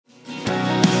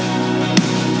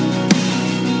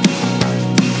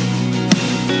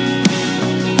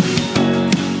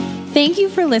Thank you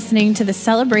for listening to the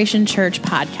Celebration Church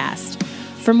podcast.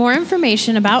 For more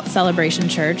information about Celebration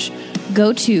Church,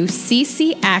 go to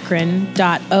ccakron.org.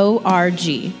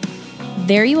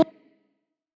 There you will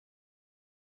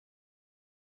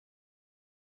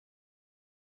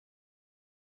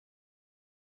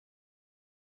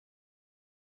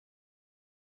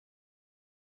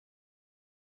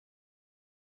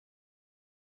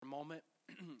moment.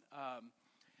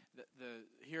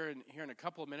 Here in a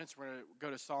couple of minutes, we're going to go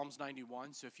to Psalms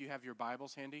 91. So if you have your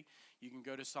Bibles handy, you can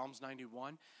go to Psalms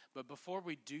 91. But before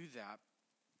we do that,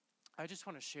 I just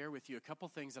want to share with you a couple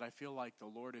things that I feel like the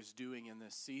Lord is doing in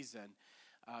this season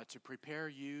to prepare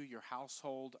you, your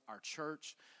household, our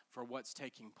church for what's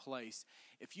taking place.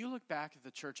 If you look back at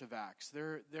the Church of Acts,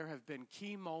 there have been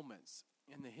key moments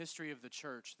in the history of the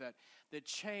church that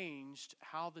changed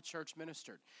how the church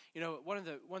ministered. You know, one of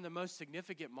the most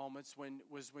significant moments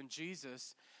was when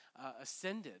Jesus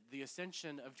ascended, the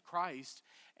ascension of Christ,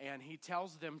 and he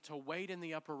tells them to wait in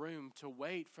the upper room, to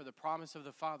wait for the promise of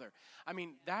the Father. I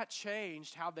mean, that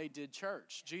changed how they did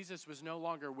church. Jesus was no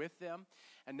longer with them,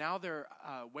 and now they're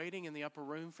waiting in the upper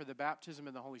room for the baptism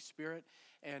of the Holy Spirit.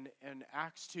 And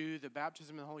Acts 2, the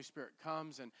baptism of the Holy Spirit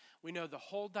comes, and we know the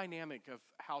whole dynamic of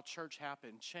how church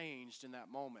happened changed in that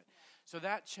moment. So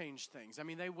that changed things. I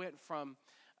mean, they went from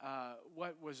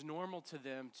what was normal to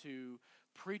them to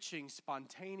preaching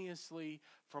spontaneously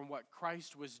from what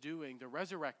Christ was doing, the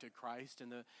resurrected Christ,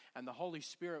 and the Holy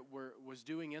Spirit was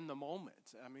doing in the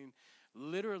moment. I mean,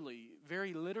 literally,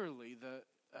 very literally,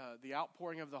 the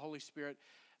outpouring of the Holy Spirit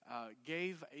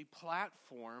gave a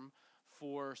platform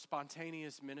for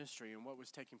spontaneous ministry and what was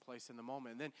taking place in the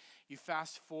moment. And then you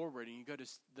fast forward and you go to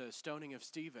the stoning of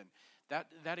Stephen.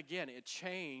 That again, it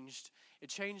changed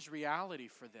reality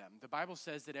for them. The Bible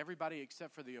says that everybody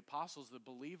except for the apostles, the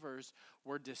believers,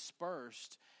 were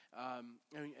dispersed.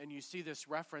 And you see this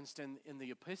referenced in the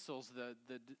epistles, the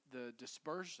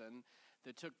dispersion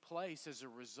that took place as a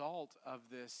result of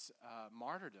this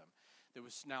martyrdom that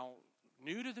was now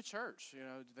new to the church. You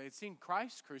know, they'd seen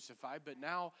Christ crucified, but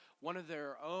now one of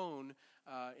their own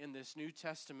in this New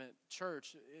Testament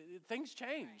church, things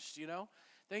changed, you know.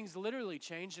 Things literally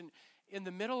changed. And in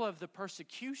the middle of the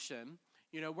persecution,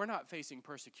 you know, we're not facing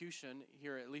persecution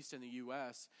here, at least in the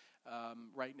U.S.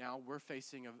 Right now. We're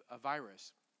facing a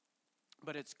virus.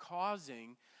 But it's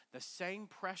causing the same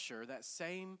pressure, that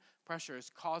same pressure is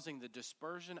causing the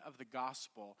dispersion of the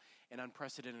gospel in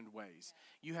unprecedented ways.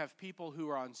 You have people who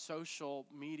are on social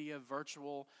media,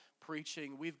 virtual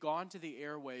preaching. We've gone to the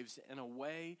airwaves in a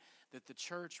way that the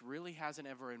church really hasn't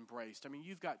ever embraced. I mean,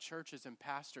 you've got churches and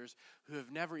pastors who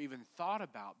have never even thought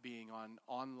about being on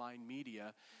online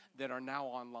media that are now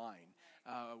online.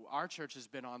 Our church has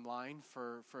been online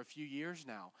for a few years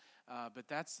now, but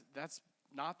that's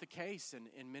not the case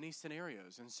in many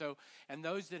scenarios. And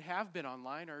those that have been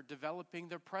online are developing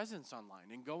their presence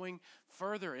online and going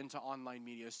further into online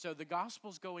media. So the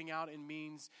gospel's going out in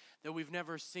means that we've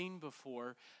never seen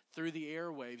before through the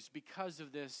airwaves because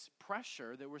of this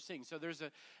pressure that we're seeing. So there's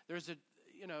a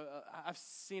you know, I've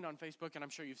seen on Facebook, and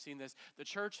I'm sure you've seen this, the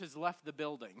church has left the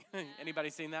building. Anybody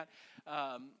seen that?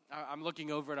 I'm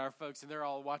looking over at our folks, and they're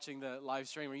all watching the live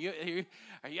stream.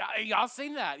 Y'all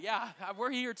seen that? Yeah,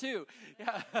 we're here too.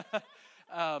 Yeah.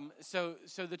 So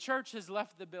the church has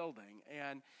left the building,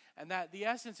 and that the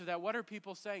essence of that, what are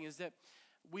people saying, is that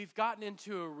we've gotten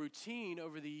into a routine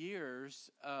over the years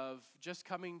of just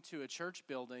coming to a church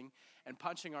building and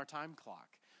punching our time clock.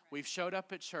 We've showed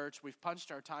up at church. We've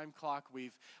punched our time clock.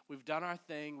 We've done our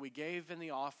thing. We gave in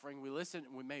the offering. We listened.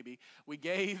 We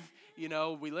gave. You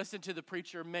know, we listened to the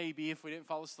preacher. Maybe if we didn't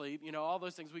fall asleep. You know, all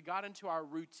those things. We got into our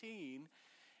routine,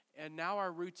 and now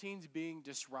our routine's being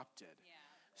disrupted. Yeah.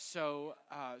 So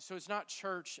it's not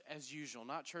church as usual.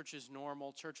 Not church as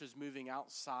normal. Church is moving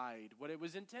outside what it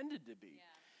was intended to be.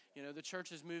 Yeah. You know, the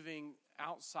church is moving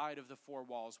outside of the four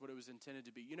walls, what it was intended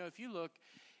to be. You know, if you look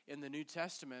in the New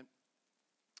Testament.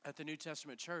 At the New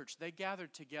Testament church, they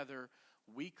gathered together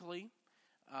weekly.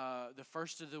 The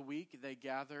first of the week, they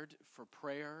gathered for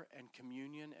prayer and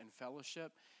communion and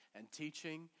fellowship and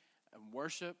teaching and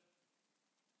worship.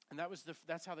 And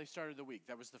that's how they started the week.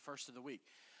 That was the first of the week.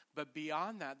 But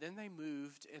beyond that, then they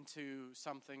moved into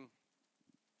something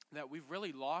that we've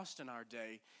really lost in our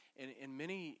day. In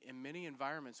many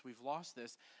environments, we've lost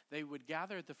this. They would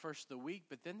gather at the first of the week,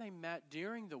 but then they met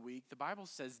during the week. The Bible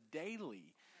says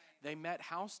daily. They met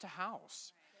house to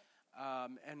house.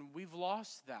 And we've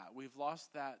lost that. We've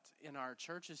lost that in our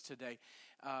churches today.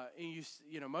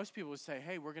 You know, most people would say,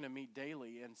 hey, we're going to meet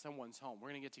daily in someone's home. We're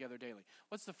going to get together daily.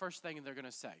 What's the first thing they're going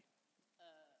to say?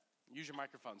 Use your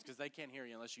microphones, because they can't hear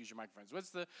you unless you use your microphones.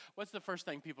 What's the first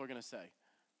thing people are going to say?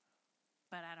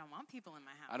 But I don't want people in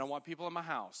my house. I don't want people in my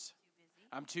house. Too busy.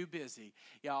 I'm too busy.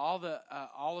 Yeah,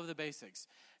 all of the basics.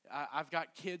 I've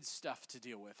got kids stuff to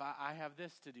deal with. I have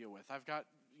this to deal with. I've got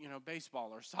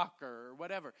baseball or soccer or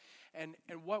whatever. And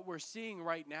what we're seeing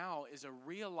right now is a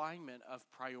realignment of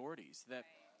priorities.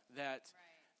 That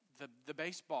the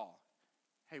baseball.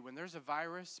 Hey, when there's a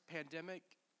virus pandemic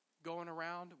going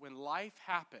around, when life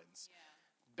happens,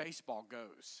 baseball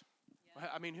goes.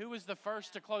 I mean, who was the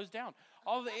first to close down?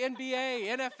 All the NBA,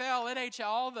 NFL, NHL,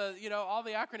 all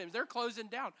the acronyms, they're closing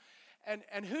down.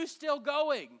 And who's still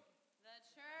going?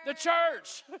 The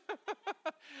church.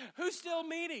 Who's still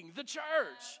meeting? The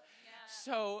church.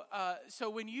 So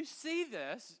when you see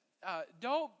this,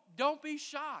 don't be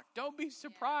shocked. Don't be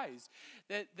surprised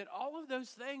that all of those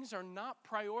things are not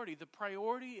priority. The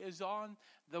priority is on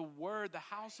the word, the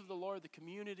house of the Lord, the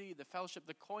community, the fellowship,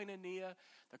 the koinonia,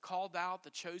 the called out, the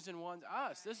chosen ones,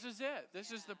 us. This is it.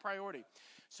 This is the priority.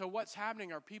 So what's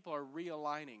happening are people are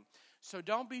realigning. So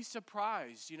don't be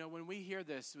surprised, when we hear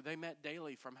this, they met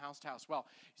daily from house to house. Well,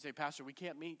 you say, Pastor, we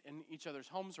can't meet in each other's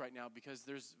homes right now because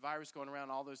there's virus going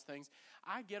around, all those things.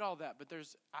 I get all that, but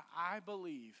I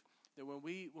believe that when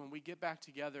we get back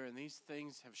together and these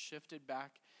things have shifted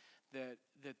back, that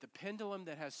the pendulum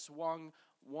that has swung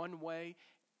one way,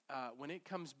 when it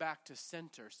comes back to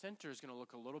center is going to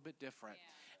look a little bit different.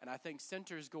 And I think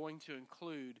center is going to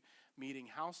include meeting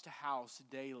house to house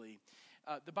daily.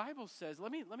 The Bible says,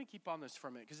 let me keep on this for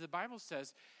a minute, because the Bible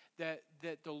says that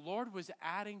the Lord was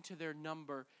adding to their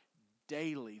number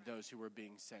daily those who were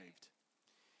being saved.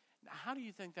 Now, how do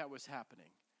you think that was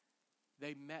happening?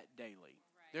 They met daily.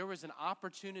 There was an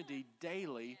opportunity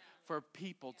daily for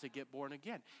people to get born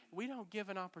again. We don't give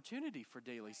an opportunity for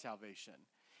daily salvation.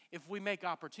 If we make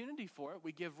opportunity for it,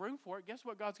 we give room for it, guess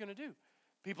what God's going to do?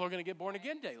 People are going to get born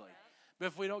again daily. But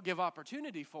if we don't give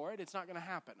opportunity for it, it's not going to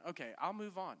happen. Okay, I'll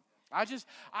move on.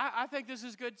 I think this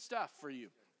is good stuff for you.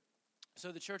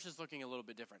 So the church is looking a little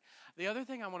bit different. The other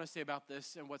thing I want to say about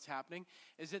this and what's happening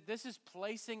is that this is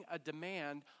placing a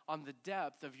demand on the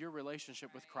depth of your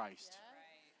relationship with Christ.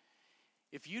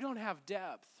 If you don't have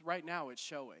depth, right now it's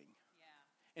showing.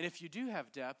 And if you do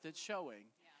have depth, it's showing.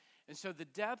 And so the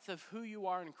depth of who you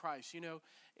are in Christ,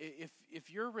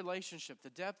 if your relationship, the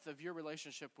depth of your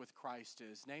relationship with Christ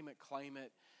is, name it, claim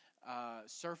it,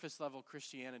 surface level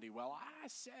Christianity. Well, I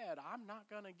said I'm not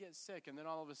going to get sick, and then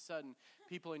all of a sudden,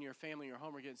 people in your family or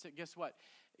home are getting sick. Guess what?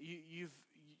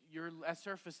 You're at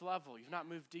surface level. You've not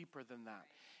moved deeper than that.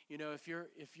 If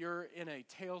you're in a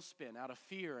tailspin out of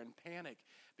fear and panic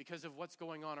because of what's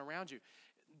going on around you,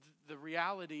 the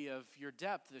reality of your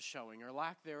depth is showing, or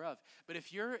lack thereof. But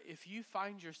if you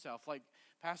find yourself, like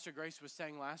Pastor Grace was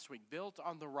saying last week, built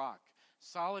on the rock,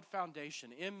 solid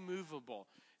foundation, immovable,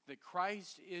 that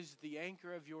Christ is the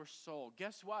anchor of your soul,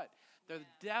 guess what? The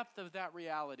depth of that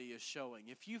reality is showing.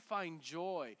 If you find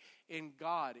joy in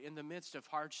God in the midst of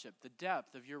hardship, the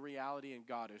depth of your reality in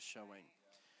God is showing.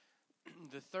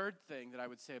 The third thing that I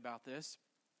would say about this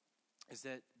is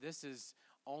that this is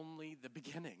only the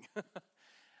beginning.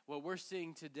 What we're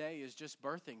seeing today is just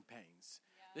birthing pains.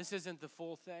 This isn't the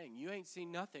full thing. You ain't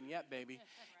seen nothing yet, baby.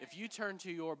 If you turn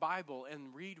to your Bible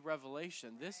and read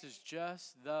Revelation, this is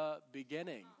just the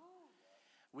beginning.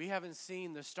 We haven't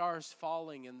seen the stars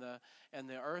falling and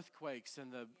the earthquakes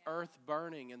and the earth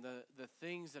burning and the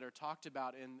things that are talked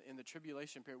about in the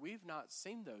tribulation period. We've not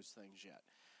seen those things yet.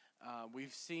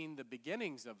 We've seen the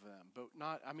beginnings of them, but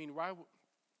not,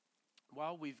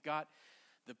 while we've got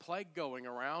the plague going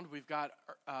around, we've got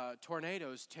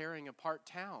tornadoes tearing apart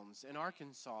towns in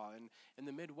Arkansas and in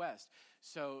the Midwest.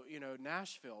 So,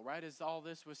 Nashville, right as all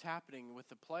this was happening with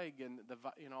the plague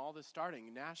and all this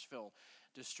starting, Nashville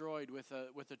destroyed with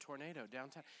a tornado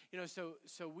downtown.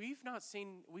 So we've not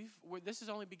seen, this is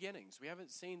only beginnings. We haven't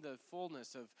seen the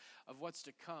fullness of what's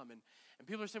to come. And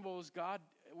people are saying, well,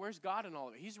 where's God in all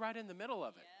of it? He's right in the middle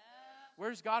of it.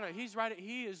 Where's God?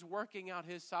 He is working out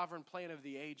his sovereign plan of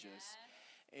the ages.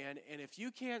 And if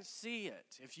you can't see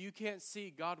it, if you can't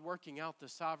see God working out the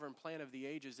sovereign plan of the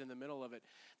ages in the middle of it,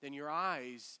 then your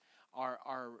eyes are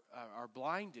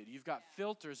blinded. You've got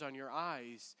filters on your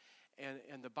eyes.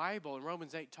 And the Bible in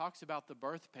Romans 8 talks about the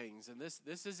birth pains. And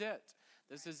this is it.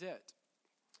 This is it.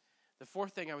 The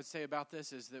fourth thing I would say about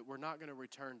this is that we're not going to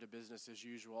return to business as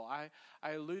usual. I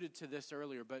alluded to this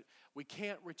earlier, but we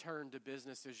can't return to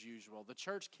business as usual. The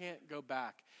church can't go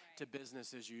back to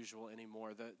business as usual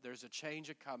anymore. There's a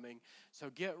change coming. So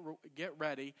get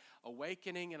ready.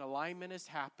 Awakening and alignment is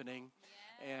happening,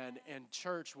 and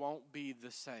church won't be the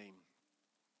same.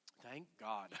 Thank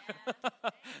God.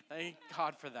 Thank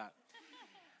God for that.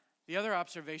 The other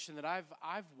observation that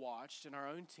I've watched in our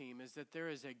own team is that there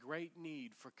is a great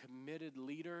need for committed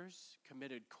leaders,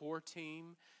 committed core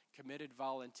team, committed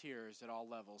volunteers at all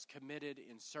levels, committed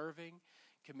in serving,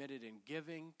 committed in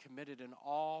giving, committed in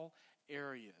all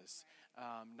areas.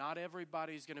 Not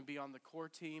everybody's going to be on the core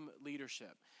team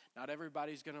leadership. Not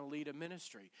everybody's going to lead a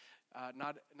ministry.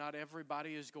 Not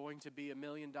everybody is going to be $1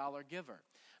 million giver.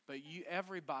 But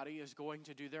everybody is going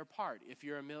to do their part. If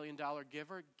you're $1 million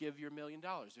giver, give your $1 million.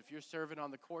 If you're serving on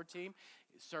the core team,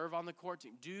 serve on the core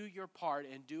team. Do your part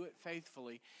and do it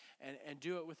faithfully, and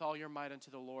do it with all your might unto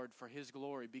the Lord for His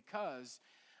glory, because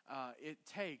it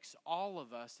takes all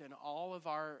of us and all of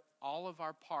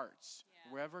our parts,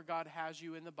 wherever God has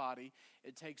you in the body.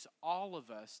 It takes all of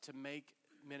us to make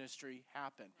ministry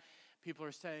happen. People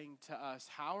are saying to us,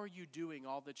 how are you doing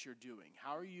all that you're doing?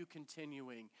 How are you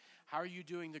continuing? How are you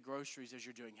doing the groceries as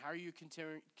you're doing? How are you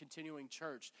continuing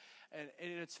church? And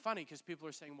it's funny because people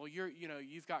are saying, well,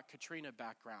 you've got Katrina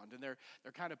background, and they're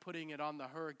kind of putting it on the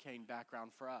hurricane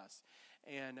background for us.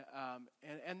 And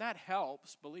that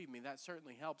helps, believe me, that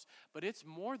certainly helps, but it's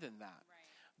more than that.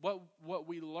 Right. What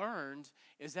we learned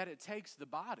is that it takes the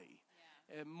body.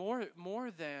 Yeah.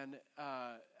 More than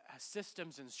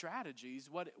systems and strategies.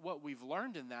 What we've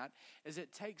learned in that is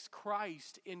it takes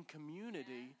Christ in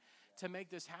community to make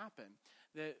this happen.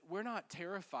 That we're not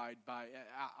terrified by,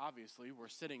 obviously, we're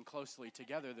sitting closely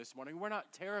together this morning. We're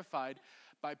not terrified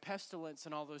by pestilence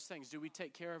and all those things. Do we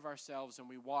take care of ourselves and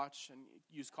we watch and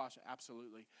use caution?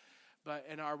 Absolutely.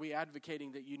 And are we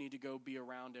advocating that you need to go be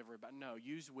around everybody? No,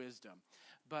 use wisdom.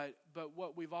 But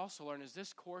what we've also learned is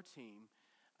this core team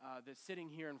that's sitting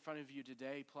here in front of you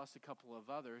today, plus a couple of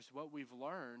others, what we've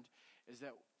learned is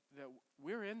that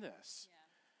we're in this. Yeah.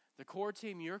 The core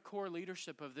team, your core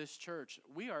leadership of this church,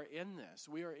 we are in this.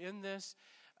 We are in this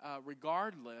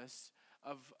regardless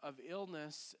of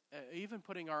illness, even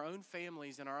putting our own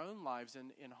families and our own lives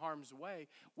in harm's way.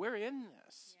 We're in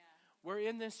this. Yeah. We're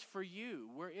in this for you.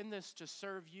 We're in this to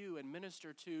serve you and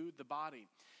minister to the body.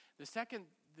 The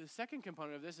second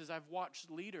component of this is I've watched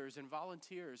leaders and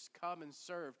volunteers come and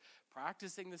serve,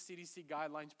 practicing the CDC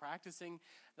guidelines, practicing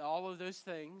all of those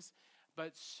things,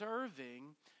 but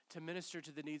serving to minister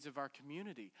to the needs of our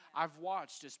community. I've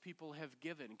watched as people have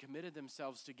given, committed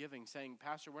themselves to giving, saying,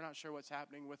 Pastor, we're not sure what's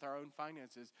happening with our own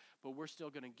finances, but we're still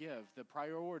going to give. The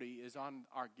priority is on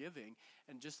our giving.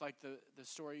 And just like the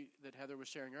story that Heather was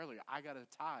sharing earlier, I got a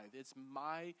tithe. It's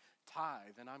my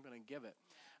tithe, and I'm going to give it.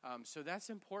 So that's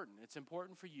important. It's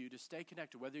important for you to stay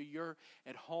connected. Whether you're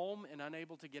at home and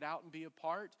unable to get out and be a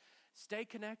part, stay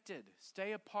connected.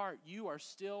 Stay apart. You are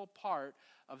still part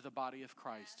of the body of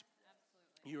Christ.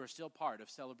 You are still part of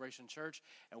Celebration Church,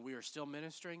 and we are still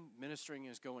ministering. Ministering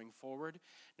is going forward.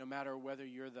 No matter whether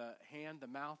you're the hand, the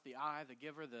mouth, the eye, the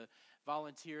giver, the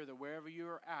volunteer, wherever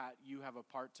you're at, you have a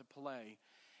part to play.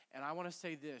 And I want to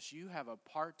say this, you have a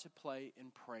part to play in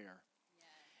prayer.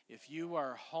 If you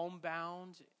are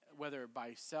homebound, whether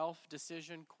by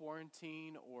self-decision,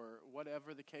 quarantine, or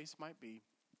whatever the case might be,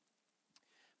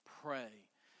 pray.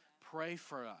 Pray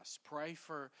for us.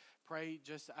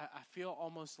 I feel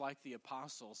almost like the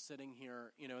apostles sitting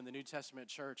here, in the New Testament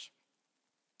church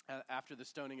after the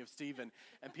stoning of Stephen,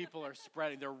 and people are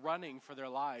spreading. They're running for their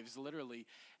lives, literally,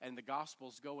 and the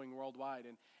gospel's going worldwide,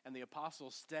 and the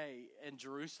apostles stay in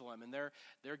Jerusalem, and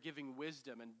they're giving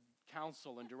wisdom and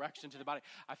counsel and direction to the body.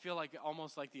 I feel like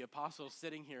almost like the apostles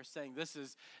sitting here saying, this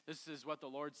is what the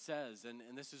Lord says, and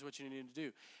this is what you need to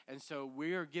do. And so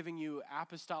we are giving you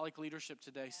apostolic leadership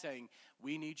today, saying,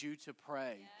 we need you to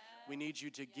pray. We need you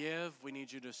to give. We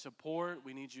need you to support.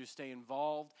 We need you to stay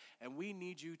involved. And we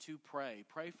need you to pray.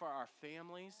 Pray for our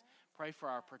families. Pray for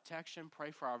our protection. Pray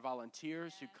for our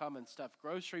volunteers who come and stuff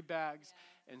grocery bags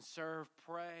and serve.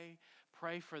 Pray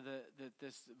for that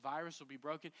this virus will be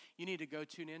broken. You need to go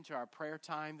tune into our prayer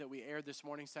time that we aired this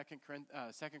morning,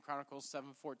 2 Chronicles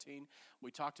 7:14. We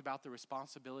talked about the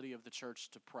responsibility of the church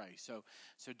to pray. So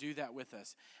do that with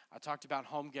us. I talked about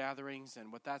home gatherings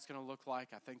and what that's going to look like.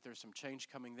 I think there's some change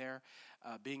coming there.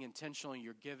 Being intentional in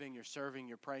your giving, your serving,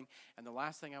 your praying. And the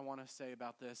last thing I want to say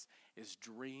about this is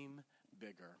dream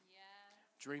bigger. Yeah.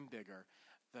 Dream bigger.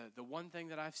 The one thing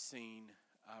that I've seen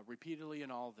repeatedly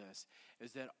in all this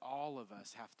is that all of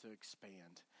us have to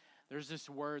expand. There's this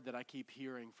word that I keep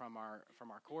hearing from our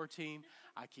core team.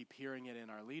 I keep hearing it in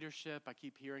our leadership. I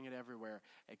keep hearing it everywhere.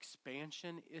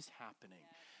 Expansion is happening.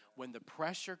 When the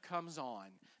pressure comes on,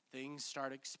 things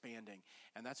start expanding.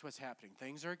 And that's what's happening.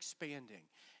 Things are expanding.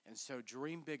 And so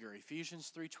dream bigger.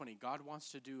 Ephesians 3:20, God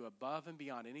wants to do above and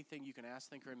beyond anything you can ask,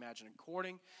 think, or imagine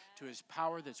according to his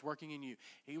power that's working in you.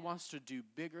 He wants to do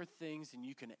bigger things than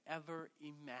you can ever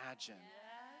imagine.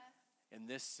 in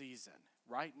this season,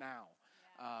 right now.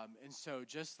 And so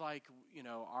just like,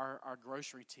 our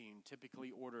grocery team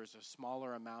typically orders a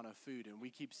smaller amount of food, and we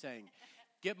keep saying,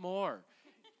 get more.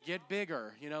 Get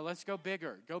bigger, let's go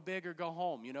bigger, go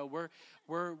home.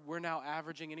 We're now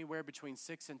averaging anywhere between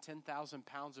 6,000 and 10,000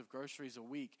 pounds of groceries a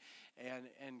week,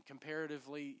 and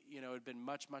comparatively, it'd been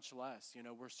much less.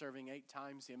 We're serving 8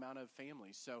 times the amount of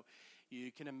families, so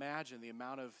you can imagine the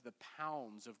amount of the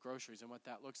pounds of groceries and what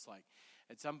that looks like.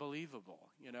 It's unbelievable,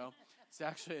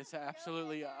 It's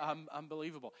absolutely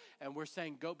unbelievable, and we're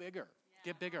saying go bigger,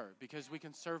 get bigger, because we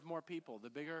can serve more people.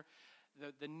 The bigger,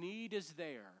 the need is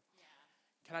there.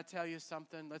 Can I tell you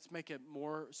something? Let's make it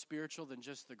more spiritual than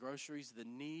just the groceries. The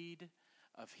need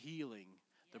of healing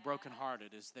the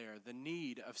brokenhearted is there. The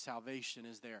need of salvation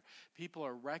is there. People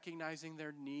are recognizing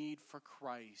their need for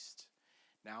Christ.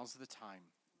 Now's the time.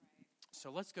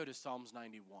 So let's go to Psalms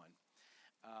 91.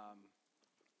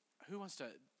 Who wants to,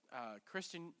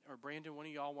 Kristen or Brandon, one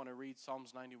of y'all want to read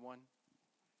Psalms 91?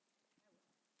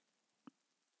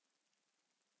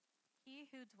 He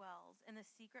who dwells in the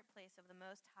secret place of the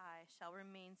Most High shall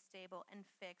remain stable and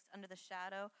fixed under the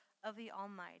shadow of the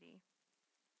Almighty.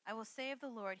 I will say of the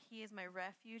Lord, He is my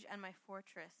refuge and my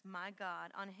fortress, my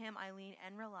God. On Him I lean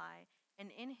and rely, and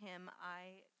in Him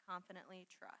I confidently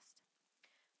trust.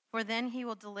 For then He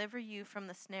will deliver you from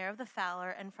the snare of the fowler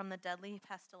and from the deadly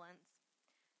pestilence.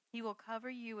 He will cover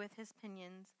you with His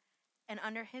pinions, and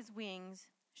under His wings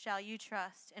shall you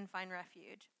trust and find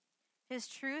refuge. His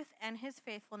truth and His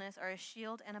faithfulness are a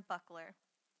shield and a buckler.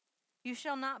 You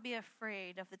shall not be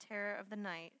afraid of the terror of the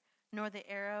night, nor the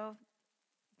arrow,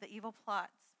 the evil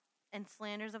plots and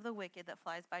slanders of the wicked that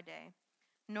flies by day,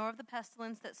 nor of the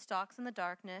pestilence that stalks in the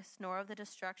darkness, nor of the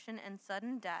destruction and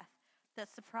sudden death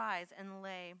that surprise and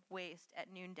lay waste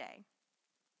at noonday.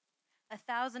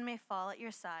 1,000 may fall at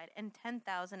your side, and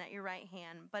 10,000 at your right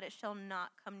hand, but it shall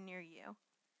not come near you.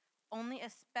 Only a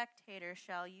spectator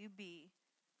shall you be,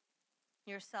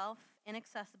 yourself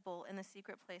inaccessible in the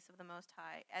secret place of the Most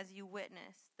High, as you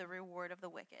witness the reward of the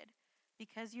wicked,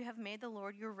 because you have made the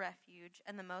Lord your refuge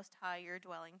and the Most High your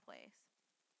dwelling place.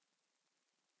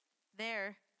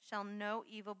 There shall no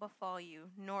evil befall you,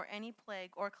 nor any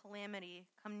plague or calamity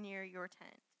come near your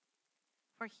tent.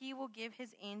 For He will give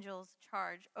His angels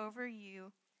charge over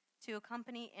you to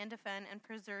accompany and defend and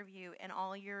preserve you in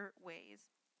all your ways.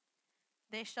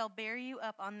 They shall bear you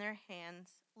up on their hands,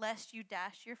 lest you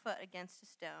dash your foot against a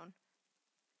stone.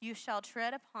 You shall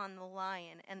tread upon the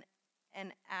lion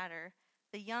and adder,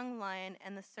 the young lion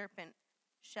and the serpent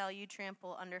shall you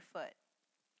trample underfoot.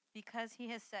 Because He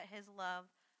has set His love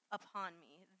upon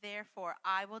me, therefore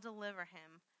I will deliver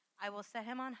Him. I will set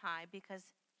Him on high,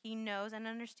 because He knows and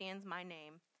understands my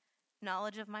name.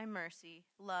 Knowledge of my mercy,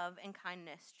 love, and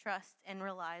kindness, trusts and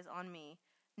relies on me,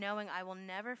 knowing I will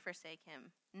never forsake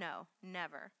him. No,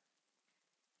 never.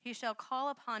 He shall call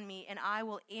upon me, and I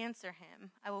will answer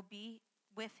him. I will be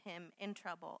with him in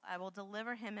trouble. I will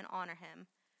deliver him and honor him.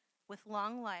 With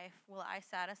long life will I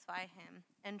satisfy him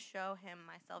and show him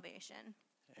my salvation.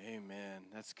 Amen.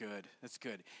 That's good. That's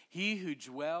good. He who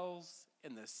dwells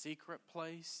in the secret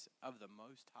place of the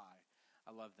Most High.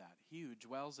 I love that. He who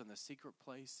dwells in the secret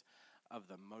place of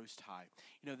the Most High.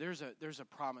 You know, there's a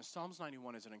promise. Psalms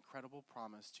 91 is an incredible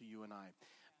promise to you and I.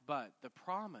 But the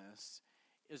promise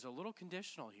is a little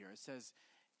conditional here. It says,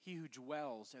 he who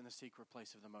dwells in the secret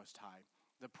place of the Most High.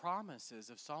 The promises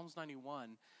of Psalms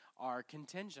 91 are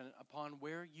contingent upon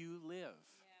where you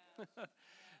live. Yeah.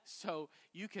 So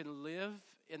you can live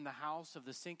in the house of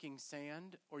the sinking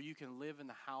sand, or you can live in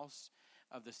the house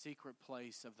of the secret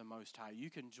place of the Most High. You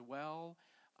can dwell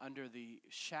under the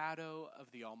shadow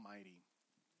of the Almighty.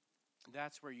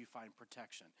 That's where you find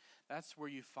protection. That's where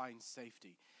you find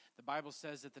safety. The Bible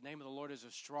says that the name of the Lord is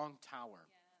a strong tower.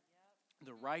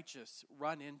 The righteous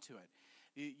run into it.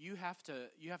 You have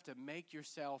to make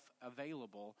yourself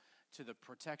available to the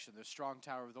protection, the strong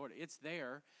tower of the Lord. It's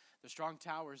there. The strong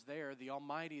tower is there. The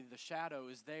Almighty, the shadow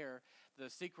is there. The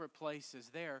secret place is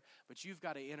there. But you've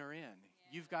got to enter in. Yeah.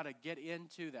 You've got to get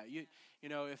into that. You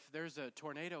know, if there's a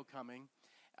tornado coming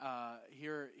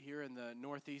here in the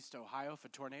Northeast Ohio, if a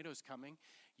tornado's coming,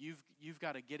 you've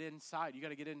got to get inside. You got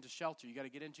to get into shelter. You got to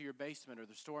get into your basement or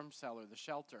the storm cellar, the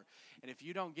shelter. And if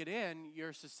you don't get in,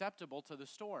 you're susceptible to the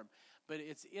storm. But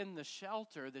it's in the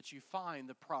shelter that you find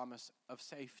the promise of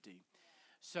safety.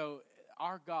 So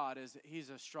our God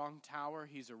He's a strong tower.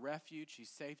 He's a refuge. He's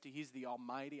safety. He's the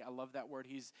Almighty. I love that word.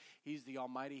 He's the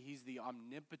Almighty. He's the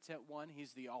omnipotent one.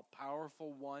 He's the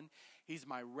all-powerful one. He's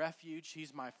my refuge.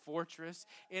 He's my fortress.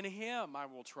 In Him I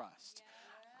will trust.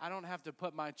 I don't have to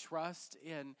put my trust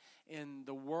in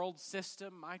the world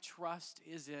system. My trust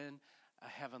is in a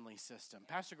heavenly system.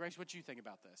 Pastor Grace, what do you think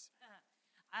about this?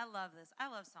 I love this. I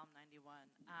love Psalm 91.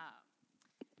 I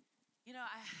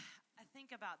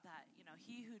think about that.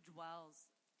 He who dwells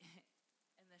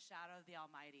in the shadow of the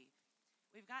Almighty.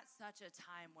 We've got such a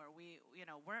time where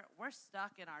we're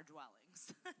stuck in our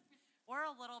dwellings. We're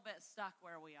a little bit stuck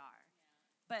where we are.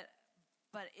 Yeah.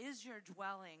 But is your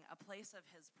dwelling a place of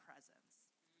his presence?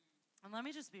 And let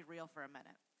me just be real for a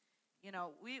minute.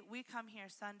 We come here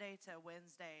Sunday to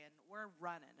Wednesday, and we're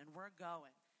running, and we're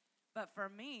going. But for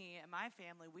me and my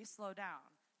family, we slow down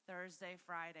Thursday,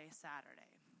 Friday,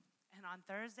 Saturday. And on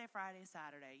Thursday, Friday,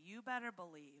 Saturday, you better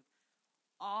believe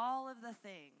all of the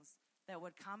things that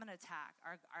would come and attack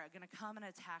are going to come and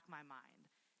attack my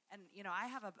mind. And, I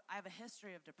have a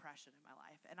history of depression in my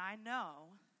life. And I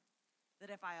know that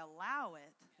if I allow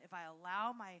it, if I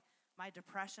allow my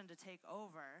depression to take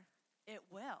over, it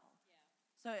will.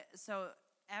 Yeah. So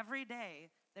every day,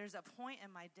 there's a point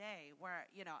in my day where,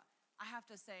 I have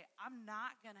to say, I'm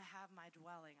not going to have my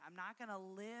dwelling. I'm not going to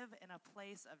live in a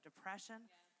place of depression.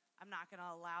 Yeah. I'm not going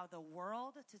to allow the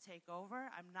world to take over.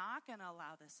 I'm not going to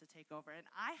allow this to take over. And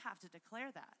I have to declare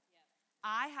that. Yeah.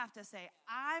 I have to say,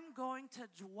 I'm going to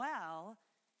dwell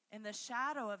in the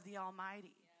shadow of the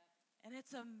Almighty. Yeah. And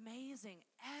it's amazing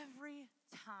every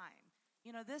time.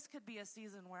 This could be a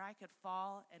season where I could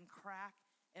fall and crack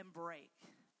and break.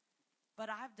 But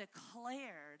I've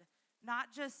declared,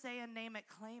 not just say and name it,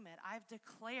 claim it. I've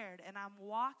declared, and I'm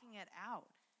walking it out.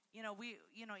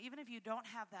 Even if you don't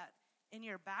have that in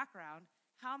your background,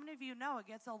 how many of you know it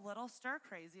gets a little stir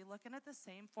crazy looking at the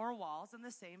same four walls and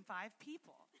the same five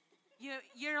people?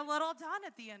 You're a little done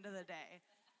at the end of the day.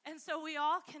 And so we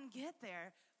all can get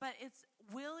there, but it's,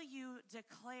 will you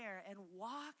declare and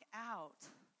walk out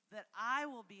that I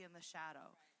will be in the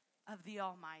shadow of the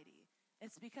Almighty?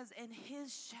 It's because in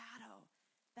his shadow,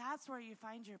 that's where you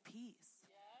find your peace.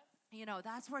 Yes.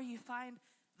 That's where you find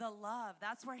the love.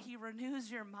 That's where he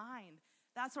renews your mind.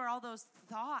 That's where all those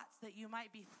thoughts that you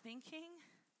might be thinking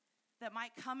that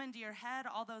might come into your head,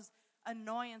 all those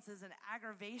annoyances and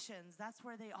aggravations, that's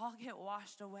where they all get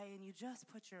washed away, and you just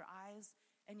put your eyes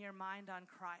and your mind on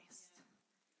Christ.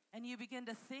 Yeah. And you begin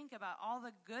to think about all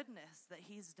the goodness that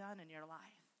he's done in your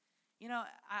life.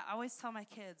 I always tell my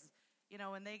kids,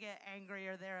 when they get angry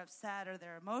or they're upset or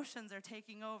their emotions are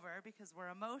taking over because we're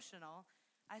emotional,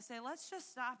 I say, let's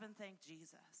just stop and thank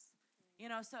Jesus.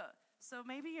 So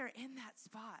maybe you're in that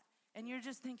spot and you're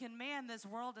just thinking, man, this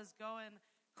world is going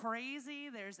crazy.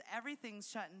 Everything's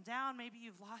shutting down. Maybe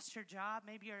you've lost your job.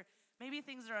 Maybe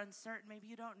things are uncertain. Maybe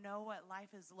you don't know what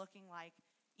life is looking like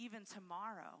even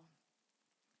tomorrow.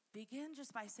 Begin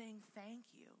just by saying thank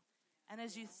you. And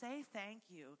as you say thank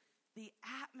you, the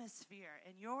atmosphere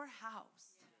in your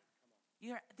house,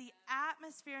 the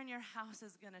atmosphere in your house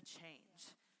is going to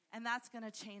change. And that's going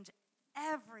to change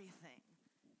everything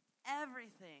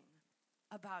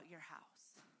about your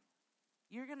house.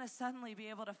 You're going to suddenly be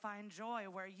able to find joy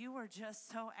where you were just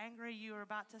so angry you were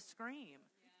about to scream.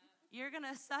 Yeah. You're going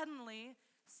to suddenly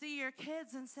see your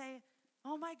kids and say,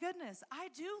 oh my goodness, I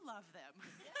do love them.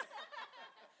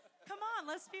 Come on,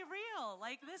 let's be real.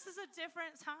 This is a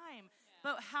different time. Yeah.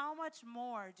 But how much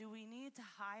more do we need to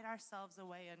hide ourselves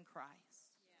away in Christ?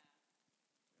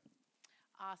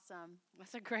 Awesome.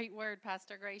 That's a great word,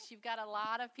 Pastor Grace. You've got a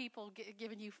lot of people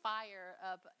giving you fire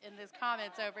up in these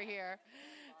comments over here.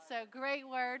 So great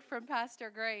word from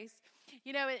Pastor Grace.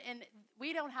 And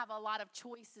we don't have a lot of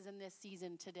choices in this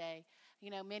season today.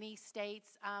 Many states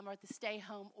are at the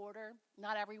stay-home order.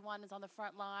 Not everyone is on the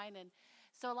front line. And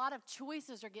so a lot of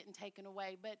choices are getting taken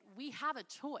away. But we have a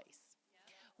choice.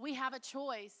 We have a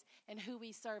choice in who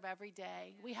we serve every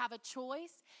day. We have a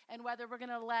choice in whether we're going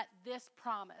to let this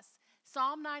promise.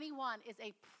 Psalm 91 is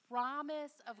a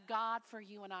promise of God for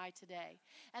you and I today.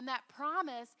 And that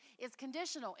promise is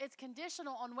conditional. It's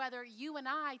conditional on whether you and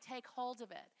I take hold of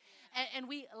it and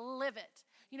we live it.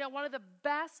 One of the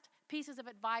best pieces of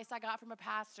advice I got from a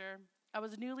pastor, I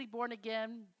was newly born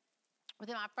again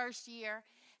within my first year,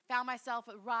 found myself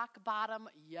at rock bottom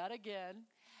yet again.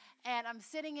 And I'm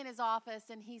sitting in his office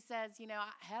and he says,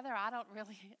 Heather, I don't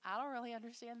really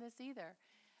understand this either.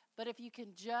 But if you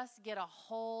can just get a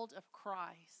hold of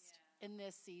Christ in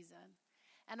this season.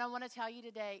 And I want to tell you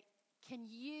today, can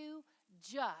you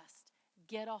just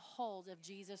get a hold of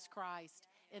Jesus Christ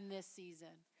in this season?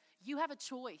 You have a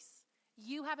choice.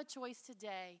 You have a choice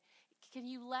today. Can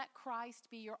you let Christ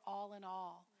be your all in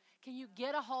all? Can you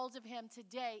get a hold of him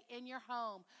today in your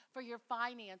home, for your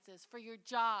finances, for your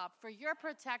job, for your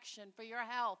protection, for your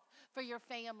health, for your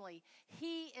family?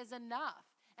 He is enough.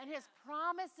 And his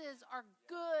promises are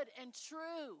good and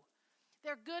true.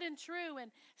 They're good and true.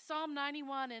 And Psalm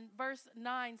 91 and verse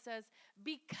 9 says,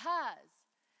 because,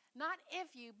 not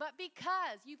if you, but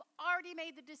because you've already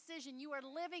made the decision, you are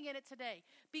living in it today,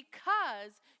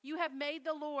 because you have made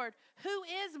the Lord, who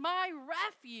is my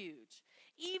refuge,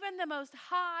 even the Most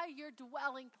High, your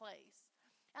dwelling place.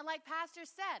 And like Pastor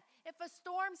said, if a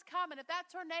storm's coming, if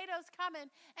that tornado's coming,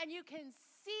 and you can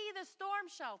see the storm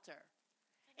shelter,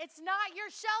 it's not your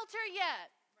shelter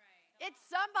yet. It's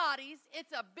somebody's.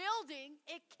 It's a building.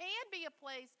 It can be a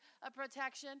place of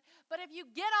protection. But if you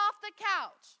get off the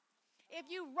couch, if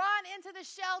you run into the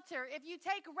shelter, if you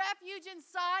take refuge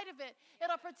inside of it,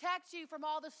 it'll protect you from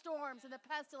all the storms and the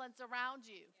pestilence around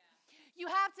you. You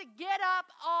have to get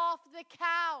up off the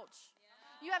couch.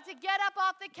 You have to get up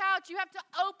off the couch. You have to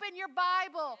open your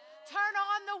Bible. Turn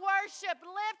on the worship.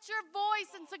 Lift your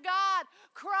voice into God.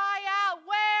 Cry out,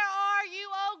 where are you,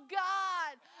 oh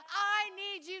God? I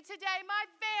need you today. My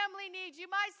family needs you.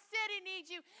 My city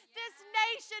needs you. This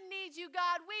nation needs you,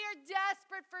 God. We are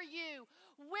desperate for you.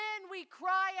 When we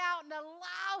cry out and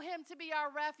allow him to be our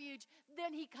refuge,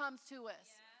 then he comes to us.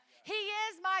 He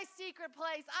is my secret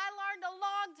place. I learned a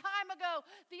long time ago,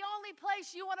 the only place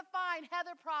you want to find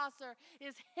Heather Prosser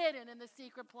is hidden in the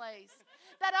secret place.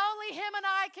 That only him and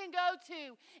I can go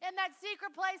to. In that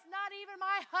secret place, not even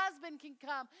my husband can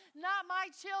come, not my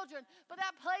children, but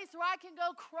that place where I can go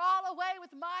crawl away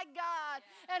with my God,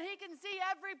 and he can see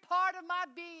every part of my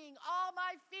being, all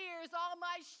my fears, all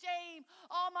my shame,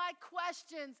 all my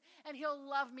questions, and he'll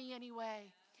love me anyway.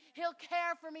 He'll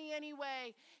care for me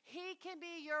anyway. He can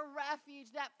be your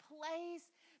refuge, that place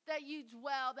that you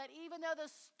dwell, that even though the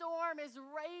storm is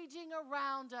raging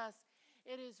around us,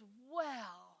 it is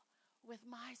well with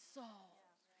my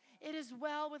soul. It is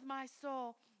well with my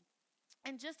soul.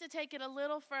 And just to take it a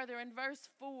little further, in verse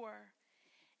 4,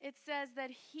 it says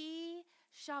that he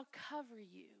shall cover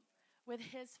you with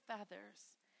his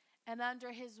feathers, and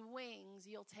under his wings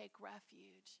you'll take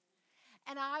refuge.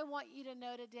 And I want you to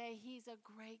know today, he's a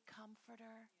great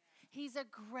comforter. He's a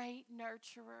great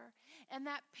nurturer. And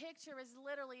that picture is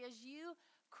literally, as you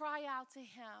cry out to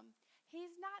him,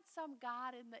 he's not some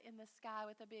God in the sky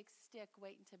with a big stick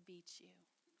waiting to beat you.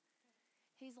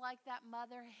 He's like that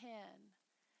mother hen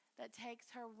that takes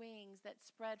her wings that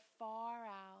spread far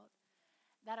out,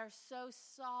 that are so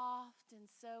soft and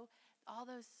so, all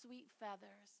those sweet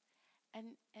feathers.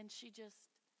 And she just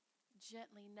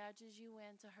gently nudges you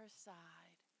into her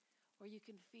side, where you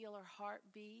can feel her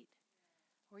heartbeat,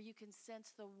 where you can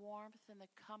sense the warmth and the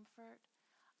comfort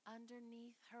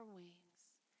underneath her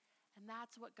wings. And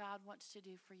that's what God wants to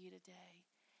do for you today.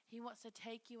 He wants to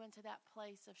take you into that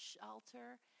place of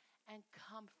shelter and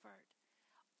comfort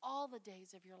all the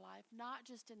days of your life, not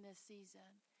just in this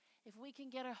season. If we can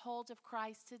get a hold of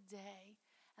Christ today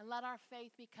and let our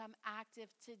faith become active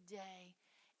today,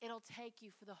 it'll take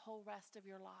you for the whole rest of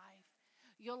your life.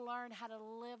 You'll learn how to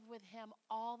live with him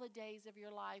all the days of your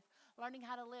life, learning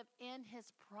how to live in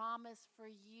his promise for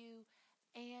you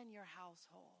and your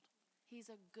household. He's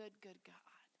a good, good God.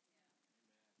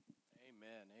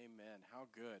 Amen. Amen. How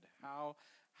good.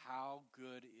 How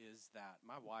good is that?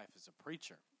 My wife is a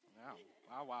preacher.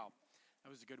 Wow. That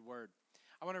was a good word.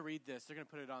 I want to read this. They're going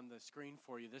to put it on the screen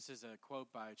for you. This is a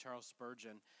quote by Charles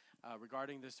Spurgeon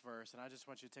regarding this verse, and I just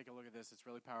want you to take a look at this. It's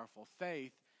really powerful.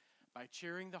 Faith, by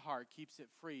cheering the heart, keeps it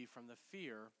free from the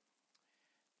fear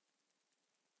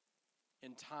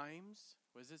in times,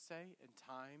 what does it say? In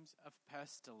times of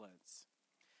pestilence.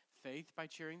 Faith, by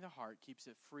cheering the heart, keeps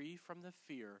it free from the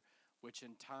fear, which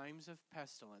in times of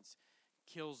pestilence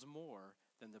kills more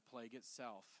than the plague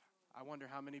itself. I wonder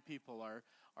how many people are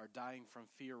dying from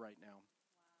fear right now.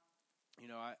 You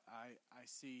know, I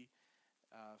see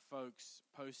folks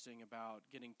posting about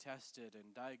getting tested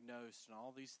and diagnosed and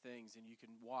all these things, and you can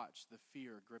watch the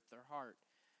fear grip their heart.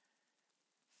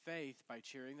 Faith, by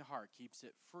cheering the heart, keeps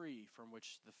it free from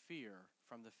the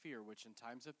fear which in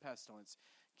times of pestilence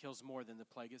kills more than the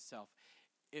plague itself.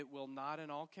 It will not in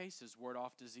all cases ward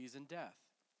off disease and death.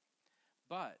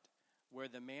 But where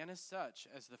the man is such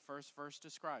as the first verse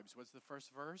describes, what's the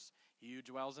first verse? He who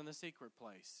dwells in the secret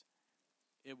place.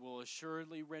 It will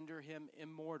assuredly render him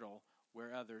immortal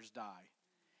where others die.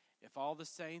 If all the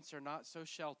saints are not so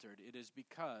sheltered, it is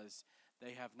because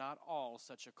they have not all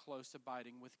such a close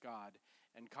abiding with God,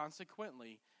 and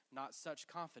consequently not such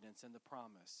confidence in the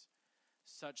promise.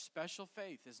 Such special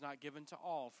faith is not given to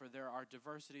all, for there are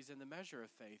diversities in the measure of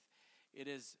faith. It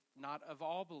is not of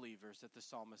all believers that the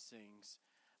psalmist sings,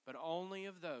 but only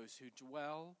of those who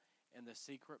dwell in the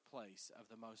secret place of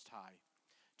the Most High.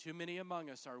 Too many among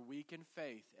us are weak in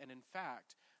faith, and in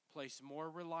fact, place more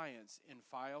reliance in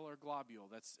phial or globule.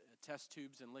 That's test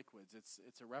tubes and liquids.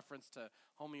 It's a reference to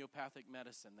homeopathic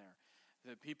medicine there.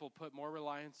 That people put more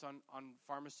reliance on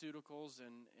pharmaceuticals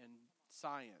and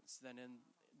science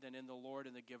than in the Lord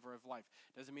and the giver of life.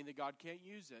 Doesn't mean that God can't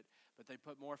use it, but they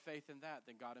put more faith in that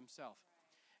than God himself.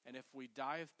 And if we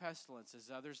die of pestilence as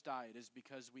others die, it is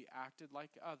because we acted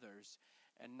like others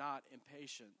and not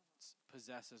impatience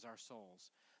possesses our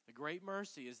souls. The great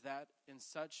mercy is that in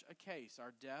such a case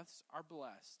our deaths are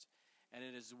blessed, and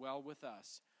it is well with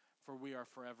us, for we are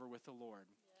forever with the Lord.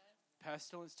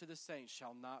 Pestilence to the saints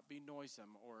shall not be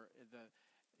noisome, or the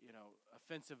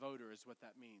offensive odor is what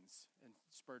that means in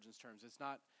Spurgeon's terms. It's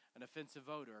not an offensive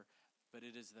odor, but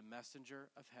it is the messenger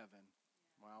of heaven.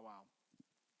 Wow.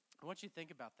 I want you to think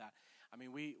about that. I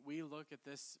mean, we look at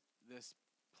this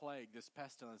plague, this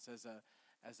pestilence, as a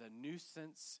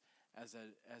nuisance, as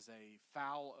a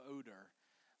foul odor.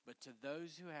 But to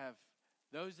those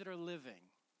that are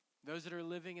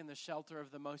living in the shelter of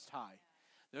the Most High,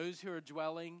 those who are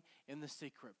dwelling in the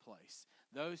secret place,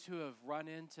 those who have run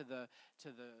into the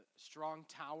strong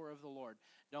tower of the Lord,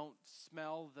 don't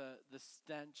smell the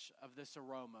stench of this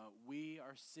aroma. We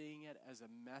are seeing it as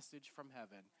a message from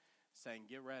heaven saying,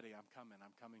 get ready, I'm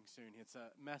coming soon. It's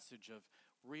a message of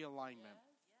realignment,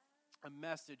 a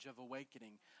message of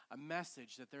awakening, a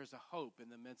message that there's a hope in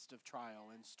the midst of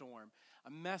trial and storm,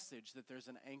 a message that there's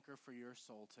an anchor for your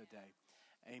soul today.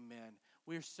 Amen.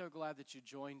 We are so glad that you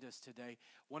joined us today.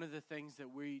 One of the things that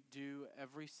we do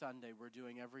every Sunday, we're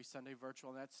doing every Sunday virtual,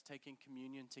 and that's taking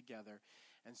communion together.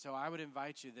 And so I would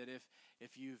invite you that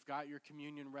if you've got your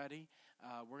communion ready,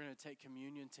 we're going to take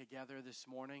communion together this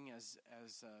morning as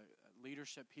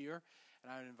leadership here.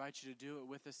 And I would invite you to do it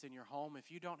with us in your home.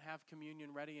 If you don't have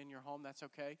communion ready in your home, that's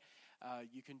okay.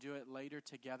 You can do it later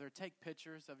together. Take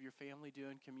pictures of your family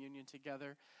doing communion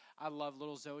together. I love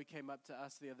little Zoe came up to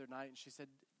us the other night and she said,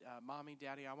 Mommy,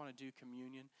 Daddy, I want to do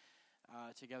communion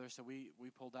together. So we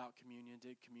pulled out communion,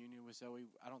 did communion with Zoe.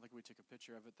 I don't think we took a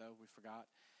picture of it, though. We forgot.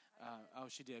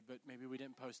 She did, but maybe we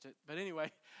didn't post it. But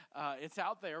anyway, it's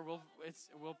out there. We'll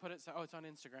put it. It's on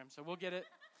Instagram, so we'll get it.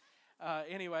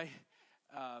 Anyway,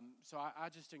 so I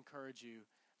just encourage you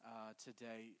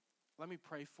today. Let me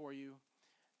pray for you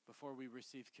before we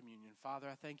receive communion. Father,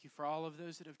 I thank you for all of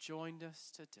those that have joined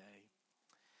us today.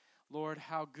 Lord,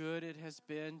 how good it has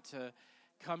been to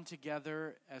come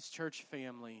together as church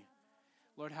family.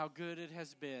 Lord, how good it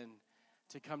has been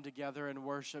to come together and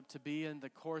worship, to be in the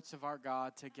courts of our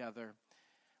God together.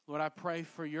 Lord, I pray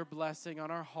for your blessing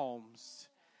on our homes.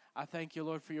 I thank you,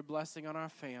 Lord, for your blessing on our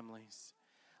families.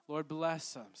 Lord,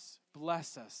 bless us.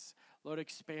 Bless us. Lord,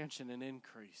 expansion and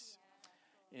increase.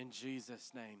 In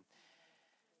Jesus' name.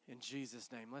 In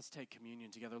Jesus' name. Let's take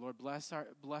communion together. Lord, bless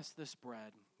this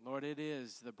bread. Lord, it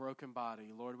is the broken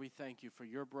body. Lord, we thank you for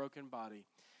your broken body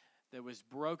that was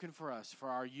broken for us, for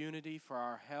our unity, for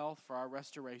our health, for our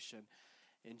restoration.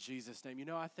 In Jesus' name. You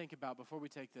know, I think about, before we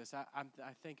take this,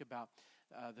 I think about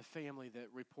the family that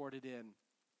reported in.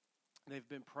 They've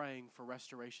been praying for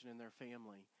restoration in their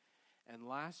family. And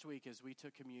last week, as we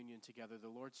took communion together, the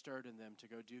Lord stirred in them to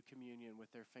go do communion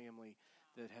with their family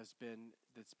that's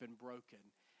been broken.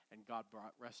 And God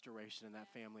brought restoration in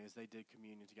that family as they did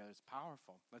communion together. It's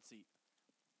powerful. Let's eat.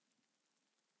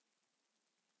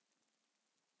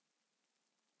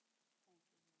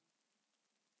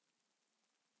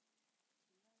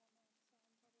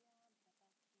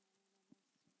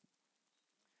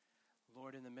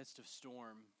 Lord, in the midst of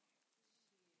storm,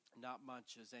 not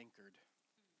much is anchored.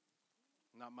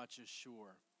 Not much is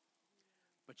sure.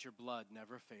 But your blood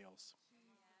never fails.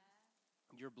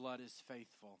 Your blood is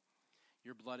faithful.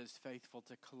 Your blood is faithful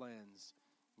to cleanse.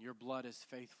 Your blood is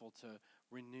faithful to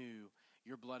renew.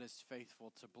 Your blood is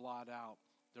faithful to blot out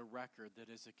the record that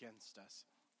is against us.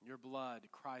 Your blood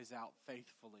cries out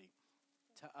faithfully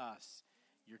to us,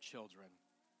 your children.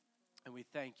 And we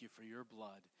thank you for your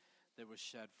blood that was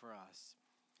shed for us.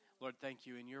 Lord, thank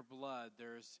you. In your blood,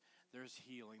 there's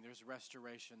healing, there's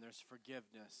restoration, there's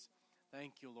forgiveness.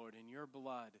 Thank you, Lord. In your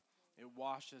blood, it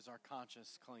washes our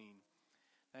conscience clean.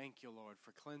 Thank you, Lord,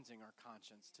 for cleansing our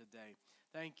conscience today.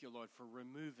 Thank you, Lord, for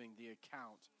removing the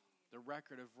account, the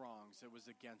record of wrongs that was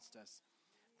against us.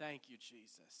 Thank you,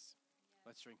 Jesus.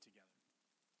 Let's drink together.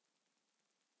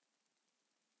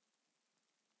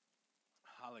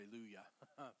 Hallelujah.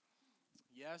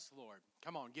 Yes, Lord.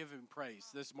 Come on, give him praise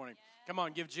this morning. Come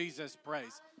on, give Jesus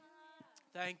praise.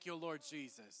 Thank you, Lord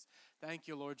Jesus. Thank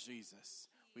you, Lord Jesus.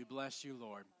 We bless you,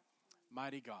 Lord.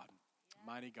 Mighty God.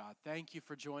 Mighty God. Thank you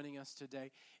for joining us today.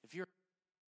 If you're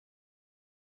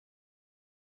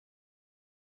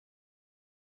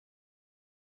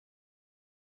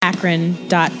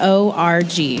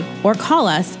ccakron.org or call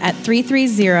us at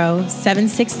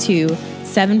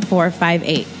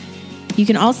 330-762-7458. You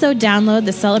can also download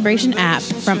the Celebration app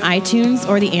from iTunes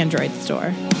or the Android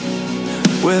store.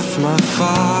 With my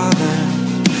Father,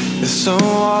 it's so